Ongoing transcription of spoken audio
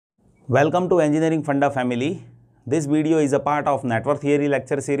Welcome to Engineering Funda family. This video is a part of Network Theory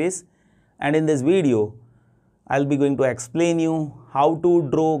lecture series, and in this video I'll be going to explain you how to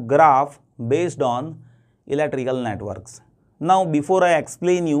draw graph based on electrical networks. Now before I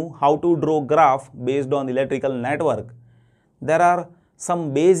explain you how to draw graph based on electrical network, there are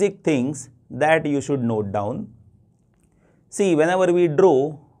some basic things that you should note down. See, whenever we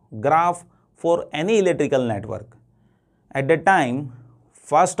draw graph for any electrical network, at that time,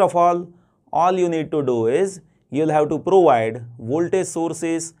 first of all you need to do is you'll have to provide voltage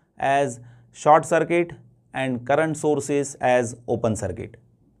sources as short circuit and current sources as open circuit.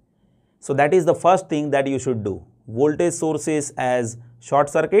 So that is the first thing that you should do. Voltage sources as short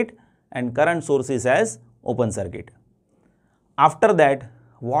circuit and current sources as open circuit. After that,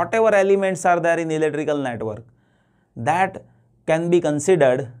 whatever elements are there in electrical network, that can be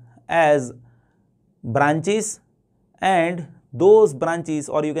considered as branches, and those branches,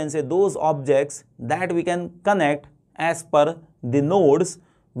 or you can say those objects, that we can connect as per the nodes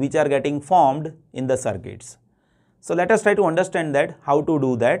which are getting formed in the circuits. So let us try to understand that how to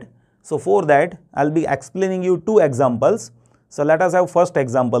do that. So for that I'll be explaining you two examples. So let us have first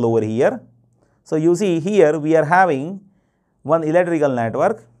example over here. So you see here we are having one electrical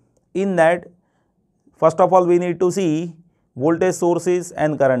network. In that, first of all we need to see voltage sources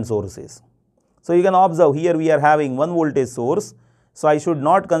and current sources. So you can observe here we are having one voltage source. So I should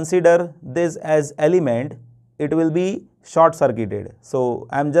not consider this as element, it will be short circuited. So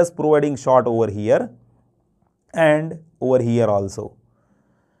I am just providing short over here and over here also.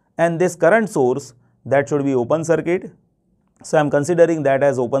 And this current source, that should be open circuit. So I am considering that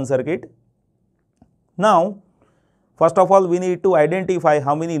as open circuit. Now first of all we need to identify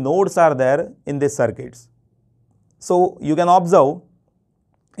how many nodes are there in this circuits. So you can observe,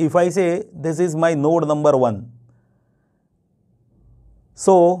 if I say this is my node number 1.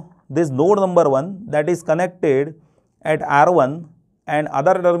 So this node number 1, that is connected at R1, and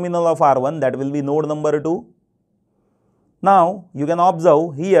other terminal of R1, that will be node number 2. Now you can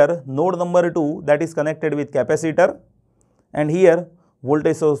observe here node number 2, that is connected with capacitor, and here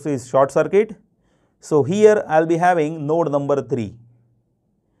voltage source is short circuit. So here I will be having node number 3.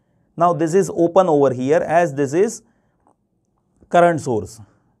 Now this is open over here as this is current source.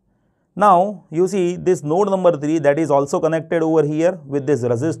 Now you see this node number 3, that is also connected over here with this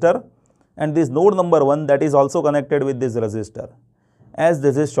resistor, and this node number 1, that is also connected with this resistor as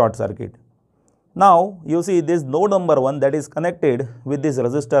this is short circuit. Now you see this node number 1, that is connected with this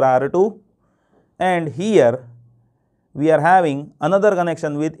resistor R2, and here we are having another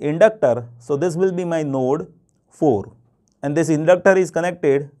connection with inductor. So this will be my node 4, and this inductor is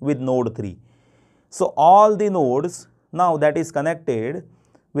connected with node 3. So all the nodes now that is connected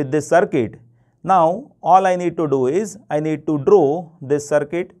with this circuit. Now all I need to do is I need to draw this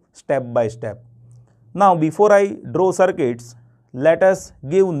circuit step by step. Now before I draw circuits, let us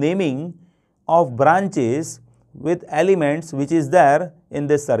give naming of branches with elements which is there in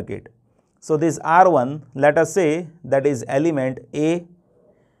this circuit. So this R1, let us say that is element A.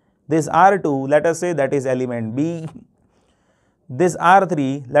 This R2, let us say that is element B. This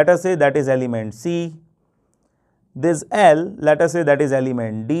R3, let us say that is element C. This L, let us say that is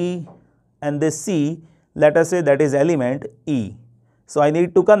element D, and this C, let us say that is element E. So I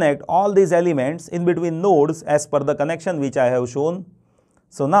need to connect all these elements in between nodes as per the connection which I have shown.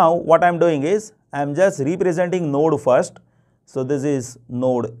 So now what I am doing is I am just representing node first. So this is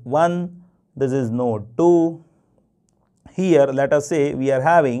node 1, this is node 2. Here let us say we are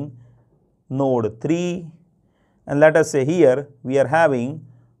having node 3, and let us say here we are having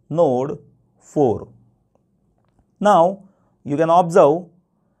node 4. Now you can observe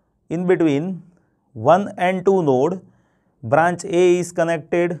in between 1 and 2 node, branch A is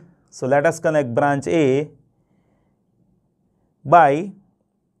connected. So let us connect branch A by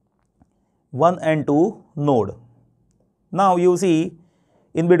 1 and 2 node. Now you see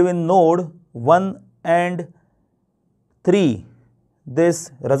in between node 1 and 3,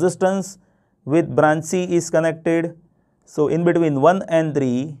 this resistance with branch C is connected. So in between 1 and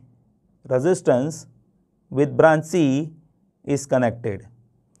 3, resistance with branch C is connected.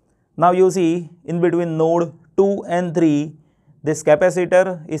 Now you see in between node 2 and 3, this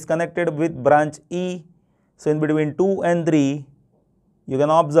capacitor is connected with branch E. So in between 2 and 3, you can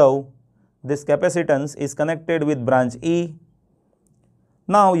observe this capacitance is connected with branch E.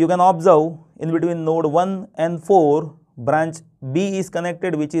 Now you can observe in between node 1 and 4, branch B is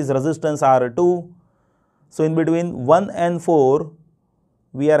connected, which is resistance R2. So in between 1 and 4,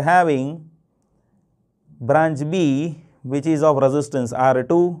 we are having branch B, which is of resistance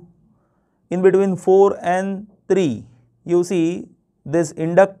R2. In between 4 and 3, you see this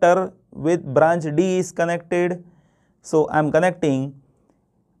inductor with branch D is connected. So I am connecting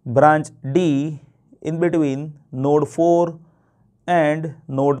branch D in between node 4 and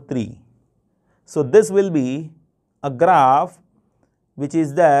node 3. So this will be a graph which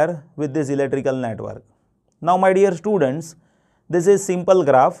is there with this electrical network. Now my dear students, this is simple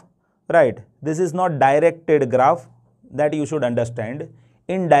graph, right? This is not directed graph, that you should understand.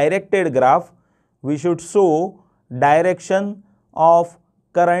 In directed graph, we should show direction of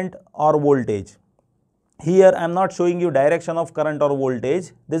current or voltage. Here I am not showing you direction of current or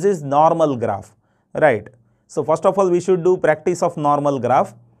voltage. This is normal graph, right? So first of all, we should do practice of normal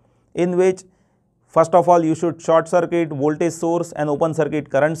graph, in which first of all you should short circuit voltage source and open circuit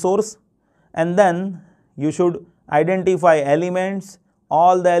current source, and then you should identify elements.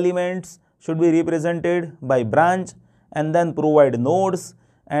 All the elements should be represented by branch, and then provide nodes,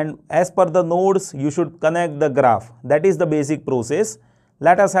 and as per the nodes you should connect the graph. That is the basic process.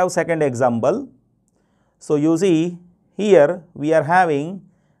 Let us have second example. So you see here we are having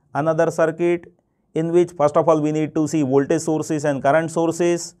another circuit in which first of all we need to see voltage sources and current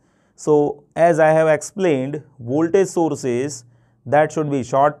sources. So as I have explained, voltage sources that should be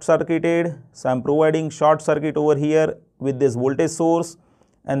short circuited. So I am providing short circuit over here with this voltage source,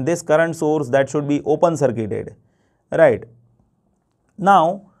 and this current source that should be open circuited, right?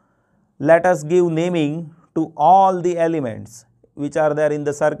 Now let us give naming to all the elements which are there in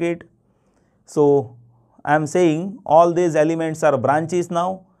the circuit. So I am saying all these elements are branches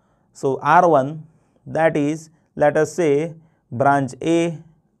now. So R1, that is, let us say branch A,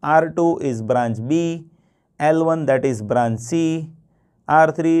 R2 is branch B, L1 that is branch C,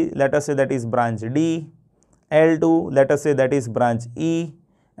 R3 let us say that is branch D, L2 let us say that is branch E,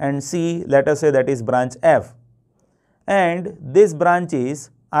 and C let us say that is branch F. And these branches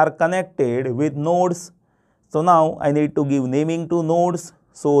are connected with nodes. So now I need to give naming to nodes.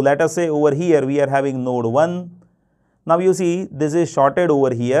 So let us say over here we are having node 1. Now you see this is shorted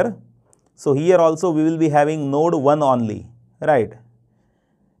over here. So here also we will be having node 1 only, right,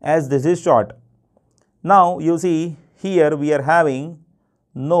 as this is short. Now you see here we are having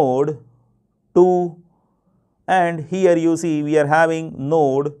node 2, and here you see we are having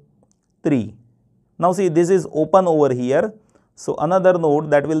node 3. Now see this is open over here. So another node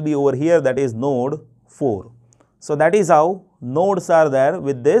that will be over here, that is node 4. So that is how nodes are there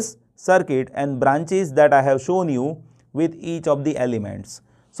with this circuit, and branches that I have shown you with each of the elements.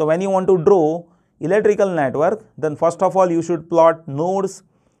 So when you want to draw electrical network, then first of all you should plot nodes.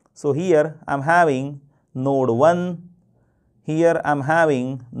 So here I am having node 1, here I am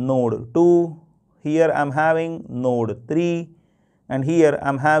having node 2, here I am having node 3, and here I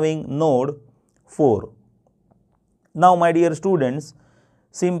am having node 4. Now my dear students,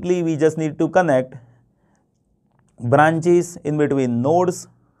 simply we just need to connect branches in between nodes.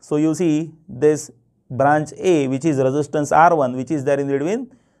 So you see this branch A, which is resistance R1, which is there in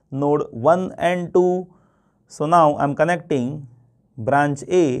between node 1 and 2. So now I am connecting branch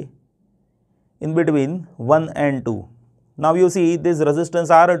A in between 1 and 2. Now you see this resistance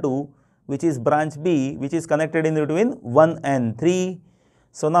R2, which is branch B, which is connected in between 1 and 3.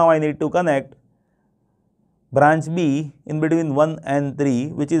 So now I need to connect branch B in between 1 and 3,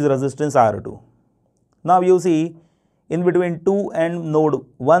 which is resistance R2. Now you see in between 2 and node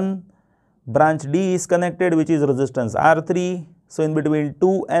 1, branch D is connected, which is resistance R3. So in between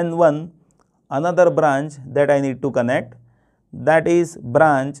 2 and 1, another branch that I need to connect, that is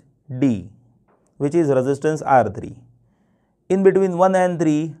branch D, which is resistance R3. In between 1 and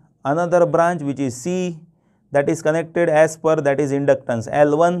 3, another branch which is C, that is connected as per that is inductance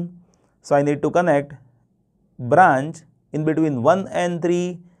L1. So I need to connect branch in between 1 and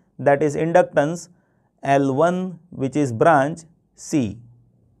 3, that is inductance L1, which is branch C.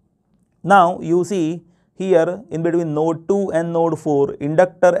 Now you see here in between node 2 and node 4,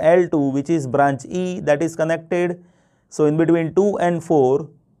 inductor L2, which is branch E, that is connected. So in between 2 and 4,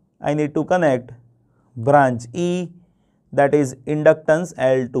 I need to connect branch E, that is inductance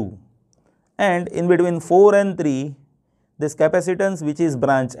L2. And in between 4 and 3, this capacitance, which is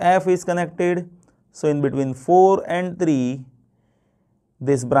branch F, is connected. So in between 4 and 3,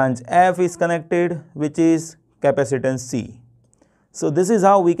 this branch F is connected, which is capacitance C. So this is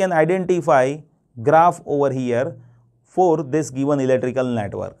how we can identify graph over here for this given electrical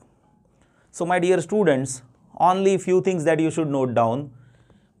network. So my dear students, only few things that you should note down.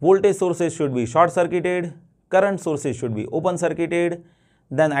 Voltage sources should be short circuited, current sources should be open circuited,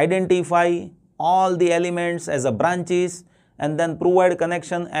 then identify all the elements as a branches, and then provide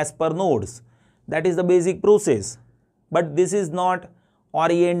connection as per nodes. That is the basic process. But this is not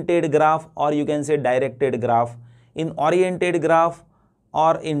oriented graph, or you can say directed graph. In oriented graph,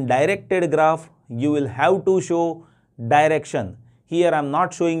 or in directed graph, you will have to show direction. Here I am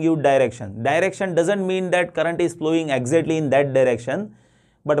not showing you direction. Direction doesn't mean that current is flowing exactly in that direction,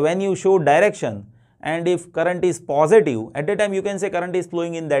 but when you show direction, and if current is positive, at that time you can say current is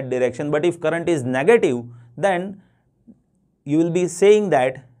flowing in that direction, but if current is negative, then you will be saying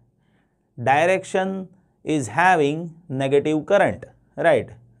that direction is having negative current, right?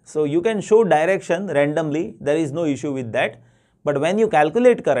 So you can show direction randomly, there is no issue with that. But when you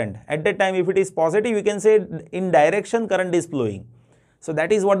calculate current, at that time if it is positive, you can say in direction current is flowing. So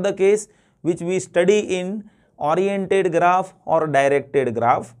that is what the case which we study in oriented graph or directed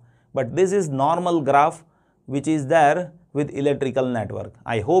graph. But this is normal graph which is there with electrical network.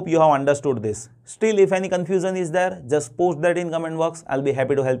 I hope you have understood this. Still, if any confusion is there, just post that in comment box. I'll be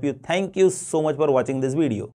happy to help you. Thank you so much for watching this video.